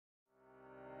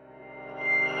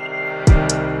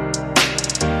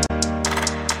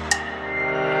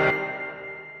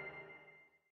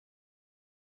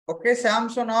Okay, Sam.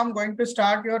 So now I'm going to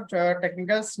start your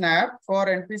technical snap for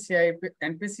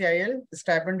NPCIL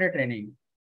Stipendiary Training.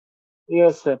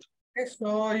 Yes, sir. Okay,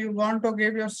 so you want to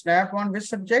give your snap on which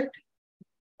subject?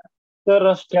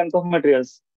 Sir, strength of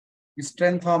materials.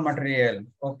 Strength of material.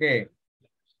 Okay.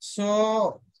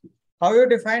 So how you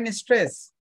define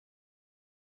stress?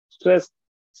 Stress.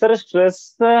 Sir,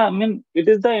 stress, it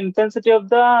is the intensity of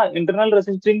the internal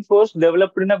resisting force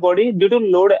developed in a body due to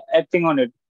load acting on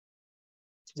it.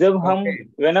 जब हम Okay.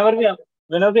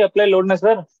 whenever we apply load, na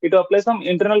sir, it applies some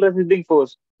internal resisting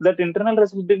force. That internal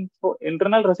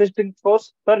resisting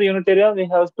force per unit area we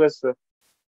have stress, sir.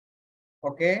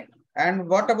 Okay. And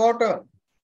what about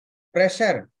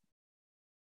pressure?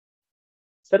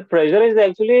 Sir, pressure is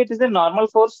actually it is a normal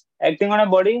force acting on a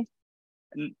body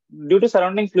due to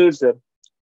surrounding fluids, sir,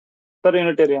 per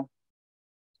unit area.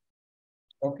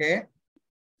 Okay.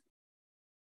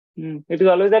 It is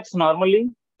always acts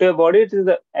normally to a body. It is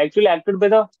actually acted by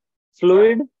the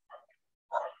fluid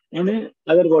in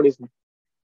other bodies.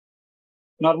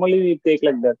 Normally we take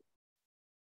like that.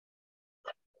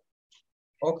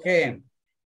 Okay.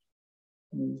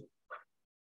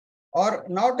 Or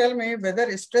now tell me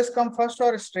whether stress comes first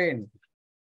or strain.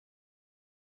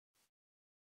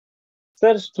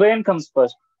 Sir, strain comes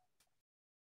first.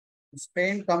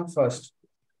 Strain comes first.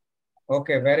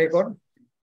 Okay, very good.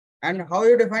 And how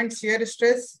you define shear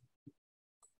stress?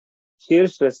 Shear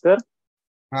stress, sir.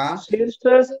 Shear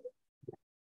stress.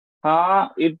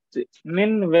 It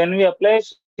when we apply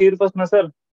shear force, na sir,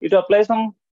 it applies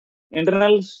some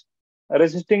internal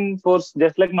resisting force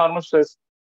just like normal stress.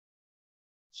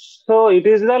 So it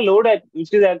is the load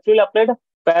which is actually applied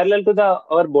parallel to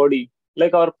our body,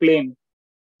 like our plane.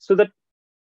 So the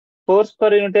force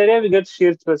per unit area we get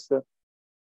shear stress, sir.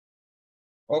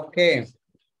 Okay.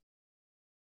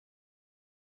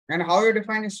 And how you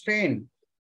define strain?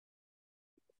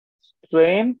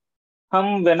 Strain,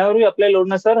 whenever we apply load,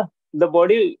 na sir, the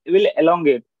body will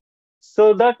elongate.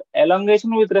 So that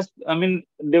elongation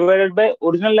divided by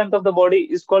original length of the body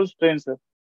is called strain, sir.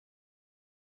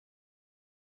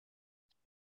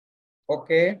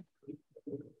 Okay.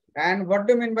 And what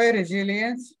do you mean by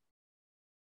resilience?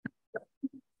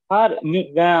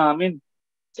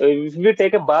 If we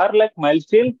take a bar like mild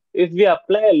steel, if we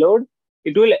apply a load,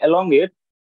 it will elongate.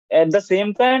 At the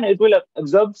same time, it will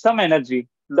absorb some energy.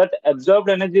 That absorbed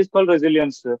energy is called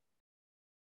resilience, sir.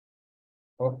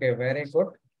 Okay, very good.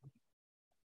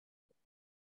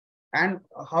 And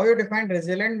how you define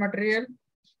resilient material?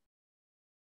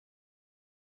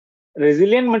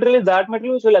 Resilient material is that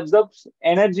material which will absorb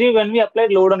energy when we apply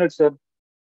load on it, sir.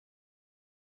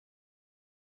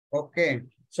 Okay.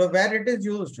 So where it is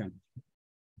used?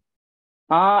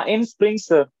 In springs,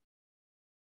 sir.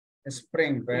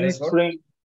 Spring, very in good. spring.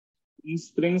 In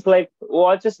springs, like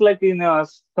watches, like in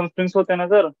some springs होते हैं ना,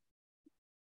 sir.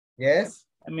 Yes.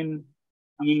 I mean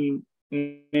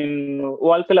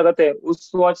wall पे लगाते हैं,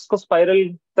 उस watch को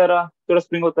spiral तरह थोड़ा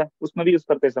स्प्रिंग होता है, उसमें भी यूज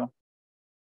करते हैं, sir.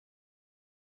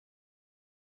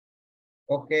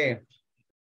 Okay.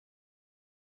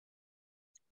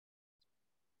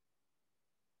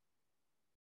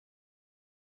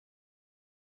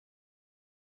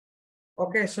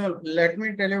 Okay, so let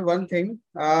me tell you one thing.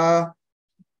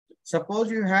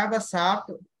 Suppose you have a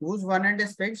shaft whose one end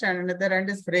is fixed and another end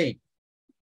is free.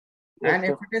 Yes, and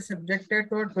sir. If it is subjected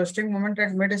to a twisting moment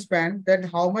at mid-span, then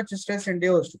how much stress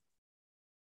induced?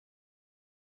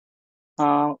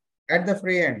 At the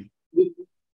free end.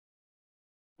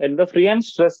 At the free end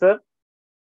stress, sir?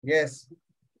 Yes.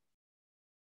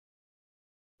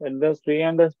 At the free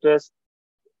end stress.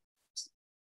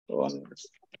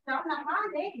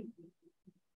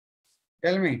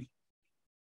 Tell me.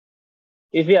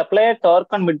 If we apply a torque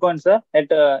on midpoint, sir, at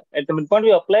the midpoint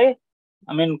we apply,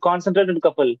 concentrated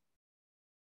couple.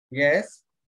 Yes.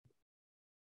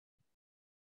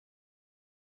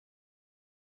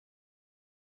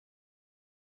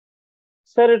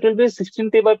 Sir, it will be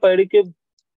 16T by pi d cube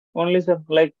only, sir.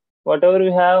 Like whatever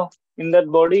we have in that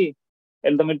body,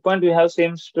 at the midpoint we have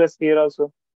same stress here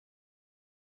also.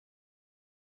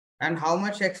 And how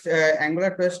much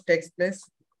angular twist takes place?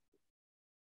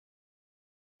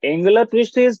 Angular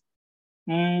twist is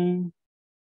with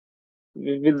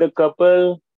the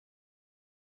couple.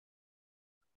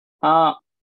 ML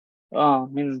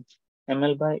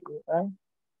by AI.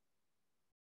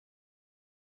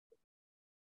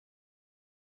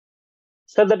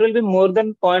 Sir, that will be more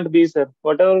than point B, sir.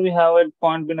 Whatever we have at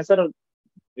point B, sir,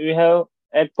 we have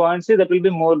at point C, that will be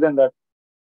more than that.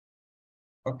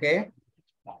 Okay.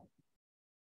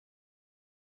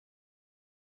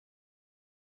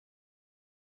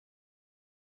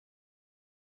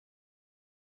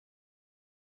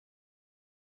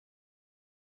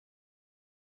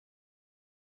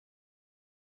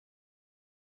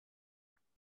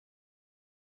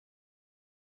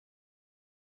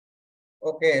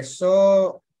 Okay,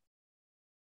 so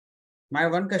my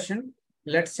one question,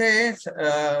 let's say, if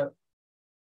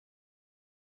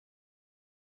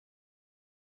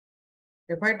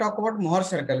I talk about Mohr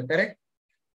circle, correct?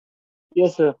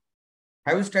 Yes, sir.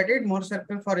 Have you studied Mohr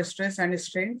circle for stress and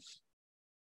strain?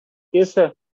 Yes,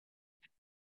 sir.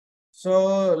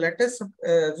 So let us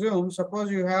assume,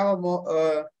 suppose you have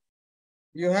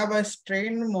a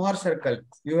strain Mohr circle.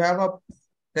 You have a,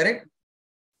 correct?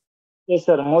 Yes,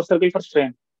 sir. Mohr circle for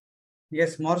strain.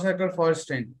 Yes, Mohr circle for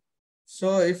strain.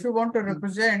 So if you want to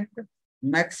represent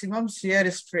maximum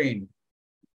shear strain,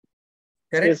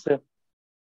 correct? Yes, sir.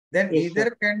 Then Yes, either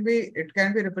sir. it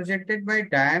can be represented by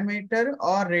diameter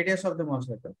or radius of the Mohr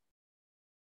circle.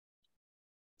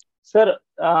 Sir,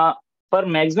 for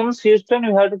maximum shear strain,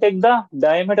 we have to take the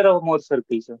diameter of Mohr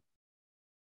circle, sir.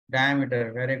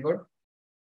 Diameter, very good.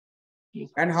 Yes.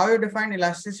 And how you define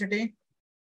elasticity?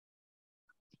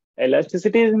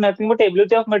 Elasticity is nothing but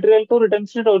ability of material to return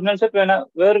to its original shape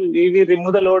where we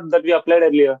remove the load that we applied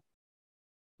earlier.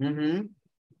 I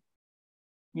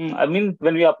mean,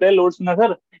 when we apply loads,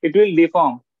 sir, it will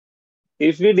deform.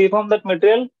 If we deform that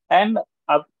material and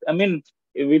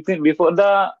before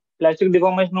the plastic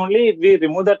deformation only, if we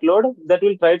remove that load, that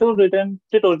will try to return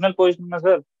to its original position,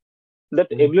 sir.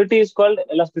 That ability is called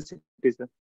elasticity, sir.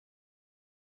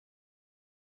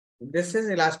 This is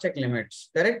elastic limits,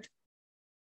 correct?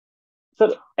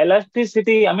 Sir,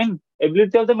 elasticity,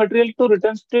 ability of the material to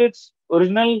return to its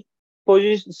original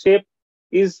position shape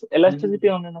is elasticity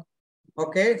only.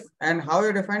 Okay, and how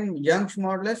you define Young's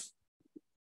modulus?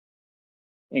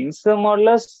 Young's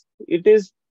modulus, it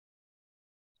is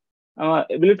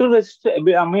ability to resist.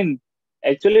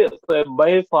 Actually,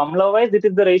 by formula wise, it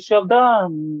is the ratio of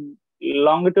the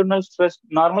longitudinal stress,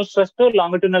 normal stress to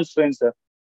longitudinal strain, sir.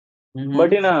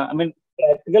 But in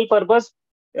practical purpose,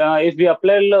 if we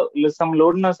apply some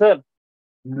load, sir,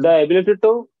 the ability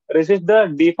to resist the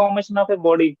deformation of a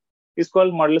body is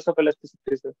called modulus of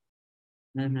elasticity, sir.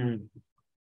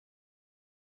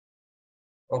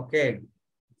 Okay.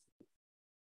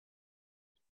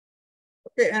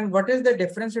 Okay, and what is the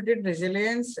difference between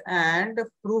resilience and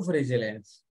proof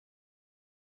resilience?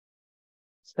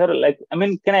 Sir,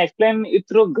 can I explain it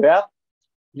through graph?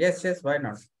 Yes, why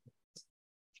not?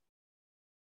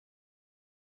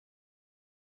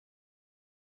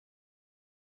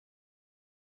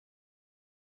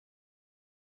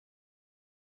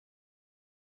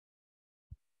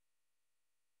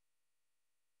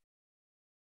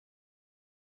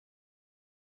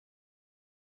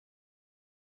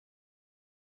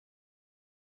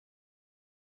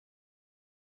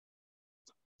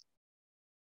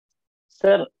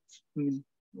 Sir, 1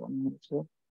 minute, sir.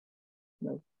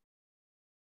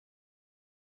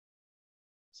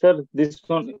 Sir, this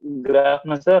one graph,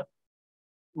 sir.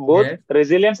 Both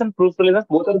resilience and proof resilience,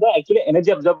 both are the actually energy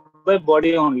absorbed by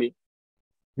body only.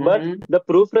 But the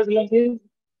proof resilience is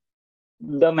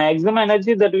the maximum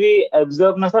energy that we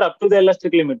absorb, sir, up to the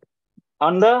elastic limit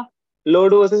on the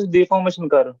load versus deformation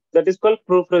curve. That is called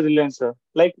proof resilience, sir.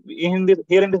 Like here in this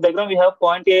diagram, we have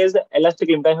point A as the elastic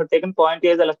limit. I have taken point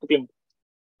A as elastic limit.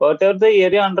 Whatever the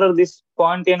area under this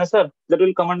point A, sir, that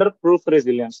will come under proof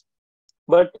resilience.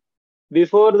 But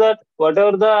before that,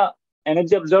 whatever the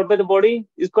energy absorbed by the body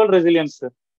is called resilience,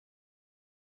 sir.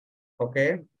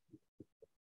 Okay.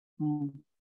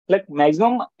 Like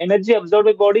maximum energy absorbed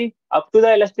by body up to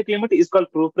the elastic limit is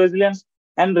called proof resilience,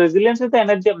 and resilience is the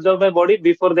energy absorbed by body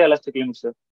before the elastic limit,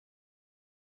 sir.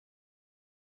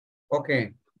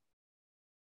 Okay.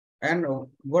 And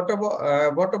what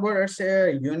about let's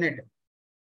say unit?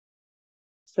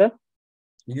 Sir?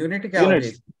 Unit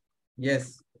units.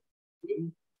 Yes.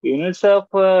 Units of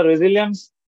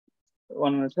resilience.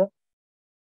 1 minute, sir.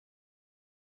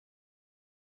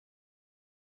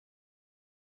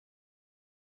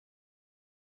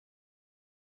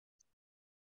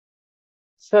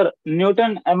 Sir,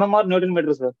 Newton mm or Newton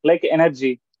meter, sir, like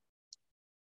energy.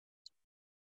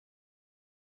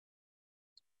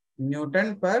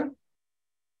 Newton per?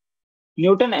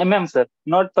 Newton mm, sir,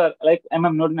 not per, like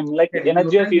mm, Newton mm, like okay,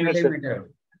 energy Newton of unit, sir.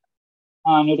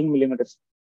 Newton millimeters.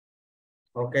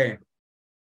 Okay.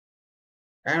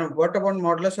 And what about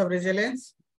modulus of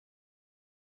resilience?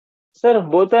 Sir,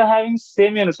 both are having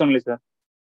same units only, sir.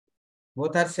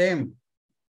 Both are same?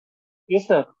 Yes,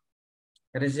 sir.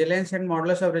 Resilience and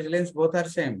modulus of resilience both are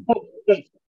same?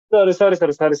 Sorry, sir.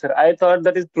 I thought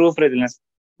that is proof resilience.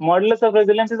 Modulus of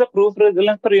resilience is a proof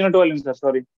resilience per unit volume, sir.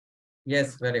 Sorry.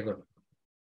 Yes, very good.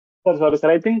 Sorry,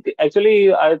 sir. I think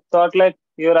actually I thought like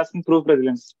you are asking proof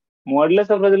resilience. Modulus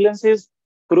of resilience is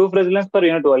proof resilience per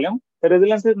unit volume. The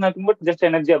resilience is nothing but just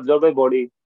energy absorbed by body.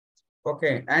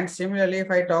 Okay. And similarly,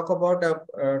 if I talk about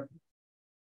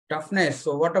toughness,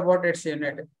 so what about its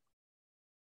unit?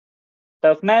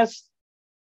 Toughness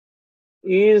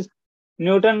is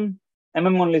Newton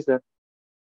mm only, sir.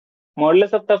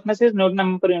 Modulus of toughness is Newton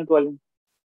mm per unit volume.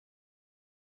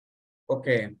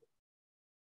 Okay.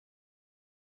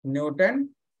 Newton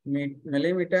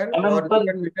millimeter mm or per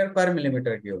meter per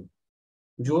millimeter cube.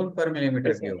 Joule per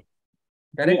millimeter cube.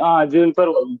 Correct? Joule per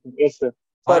volume. Yes, sir.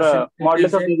 For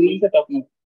modulus of resilience and toughness.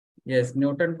 Yes,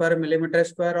 Newton per millimeter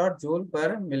square or Joule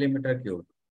per millimeter cube.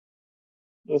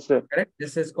 Yes, sir. Correct?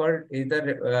 This is called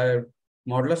either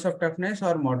modulus of toughness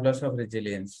or modulus of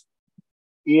resilience.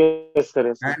 Yes, sir.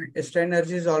 Yes, sir. And strain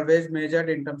energy is always measured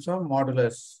in terms of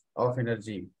modulus of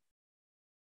energy.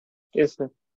 Yes, sir.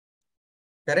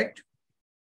 Correct?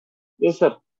 Yes,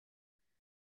 sir.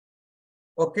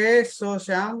 Okay, so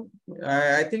Shyam,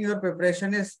 I think your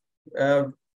preparation is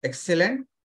excellent,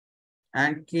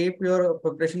 and keep your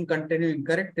preparation continuing,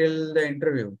 correct, till the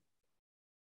interview.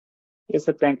 Yes,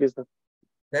 sir. Thank you, sir.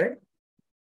 Correct?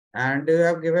 And you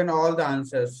have given all the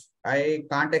answers. I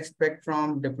can't expect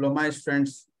from diploma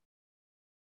students.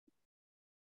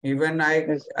 Even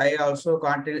Yes. I also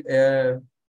can't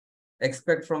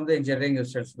expect from the engineering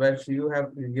students, but you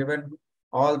have given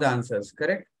all the answers,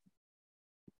 correct?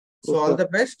 So Yes, all the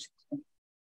best.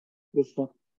 Yes, sir.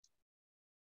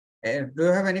 Do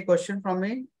you have any question from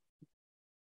me?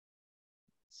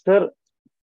 Sir,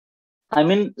 I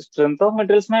mean, strength of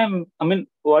materials, ma'am. I mean,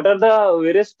 what are the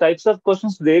various types of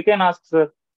questions they can ask,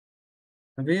 sir?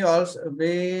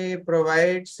 We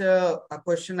provides a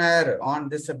questionnaire on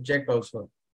this subject also.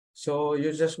 So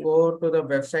you just go to the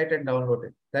website and download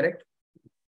it, correct?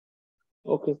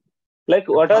 Okay. Like,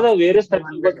 what are the various types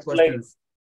of questions?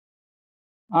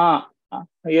 Like,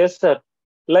 yes, sir.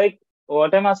 Like,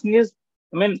 what I'm asking is,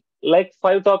 I mean, like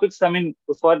 5 topics. I mean,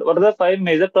 what are the 5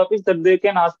 major topics that they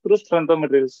can ask through strength of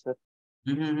materials, sir?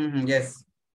 Yes.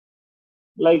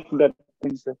 Like that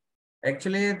thing, sir.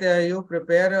 Actually, you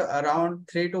prepare around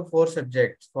 3 to 4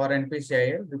 subjects for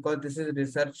NPCIL because this is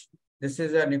research. This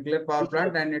is a nuclear power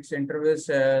plant and its interview is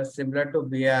similar to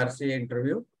BARC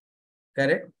interview,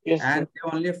 correct? Yes, and they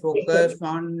only focus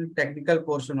on technical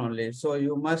portion only. So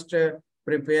you must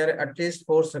prepare at least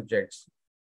 4 subjects.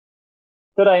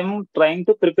 Sir, I'm trying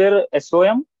to prepare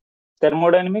SOM,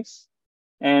 thermodynamics,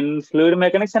 and fluid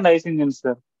mechanics and ice engines,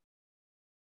 sir.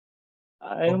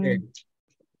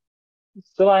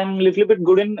 So I'm a little bit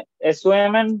good in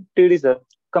SOM and TD, sir,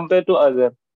 compared to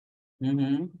other.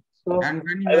 So and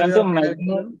when I want to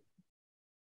mention,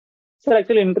 sir,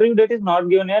 actually interview date is not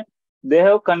given yet. They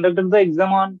have conducted the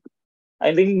exam on,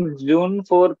 I think, June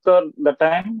 4th or the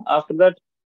time. After that,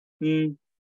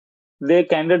 they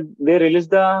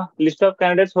released the list of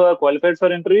candidates who are qualified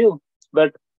for interview.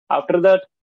 But after that,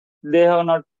 they have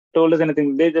not told us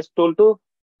anything. They just told to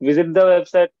visit the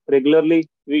website regularly.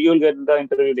 You will get the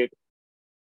interview date.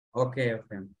 Okay.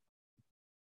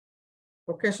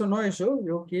 Okay, so no issue.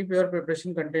 You keep your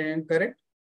preparation continuing, correct?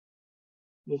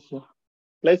 Yes, sir.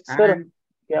 Like, sir,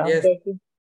 yes.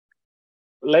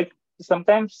 Like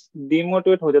sometimes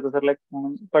demotivate हो जाता sir, like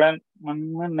पढ़ा मन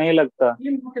में नहीं लगता.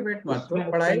 Demotivate मत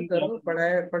हो, पढ़ाई करो,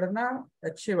 पढ़ना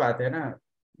अच्छी बात है ना.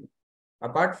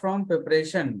 Apart from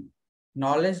preparation,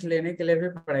 knowledge लेने के लिए भी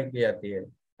पढ़ाई की जाती है.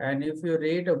 And if you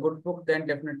read a good book, then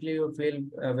definitely you feel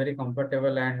very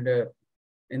comfortable and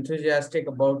enthusiastic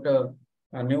about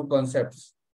new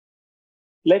concepts.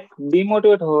 Like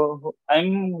demotivate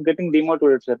I'm getting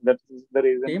demotivated, sir. That's the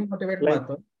reason. Demotivate मत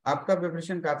हो. आपका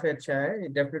preparation काफी अच्छा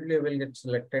है. Definitely will get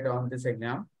selected on this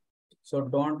exam. So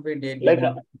don't be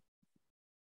demotivated.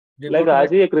 Like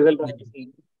आज ही एक result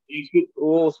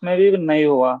वो उसमें भी नहीं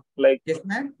हुआ. Like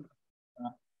किसमें?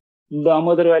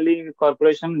 Damodar valley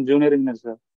corporation junior engineer,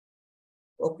 sir.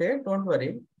 Okay, don't worry.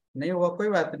 नहीं हुआ कोई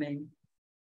बात नहीं.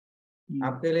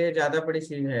 आपके लिए ज्यादा बड़ी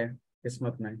चीज है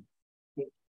किस्मत में.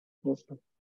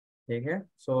 ठीक है,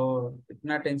 सो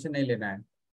इतना टेंशन नहीं लेना है.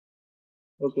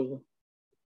 Okay sir.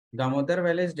 Damodar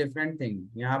valley is different thing.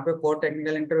 यहाँ पे कोर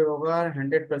टेक्निकल इंटरव्यू होगा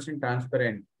 100%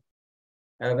 ट्रांसपेरेंट.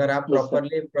 अगर आप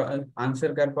प्रॉपरली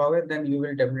आंसर कर पाओगे then you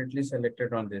will definitely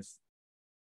selected on this.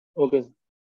 Okay,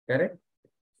 correct.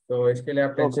 तो इसके लिए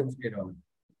आप टेंशन फ्री रहो.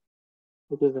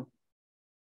 Okay sir.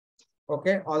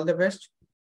 Okay, all the best.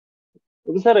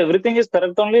 Okay, sir, everything is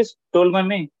correct only told by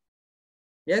me.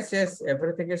 Yes,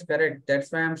 everything is correct.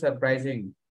 That's why I'm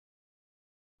surprising.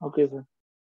 Okay, sir.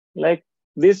 Like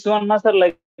this one, sir,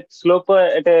 like slope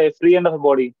at a free end of a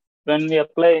body when we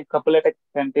apply couple at a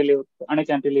cantilever, on a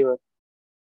cantilever.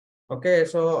 Okay,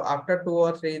 so after 2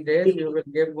 or 3 days, you will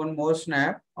give one more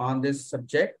snap on this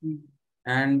subject.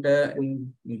 And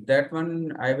in that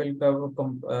one, I will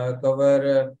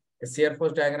cover shear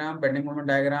force diagram, bending moment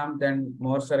diagram, then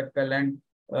Mohr circle, and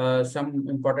some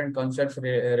important concepts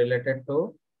related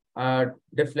to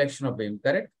deflection of beam.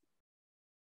 Correct?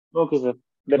 Okay, sir.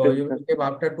 So you will give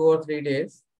after 2 or 3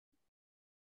 days.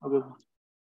 Okay.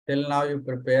 Till now, you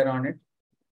prepare on it.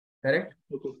 Correct?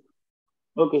 Okay.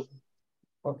 Okay.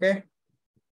 Okay.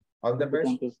 All the best.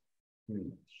 Thank you.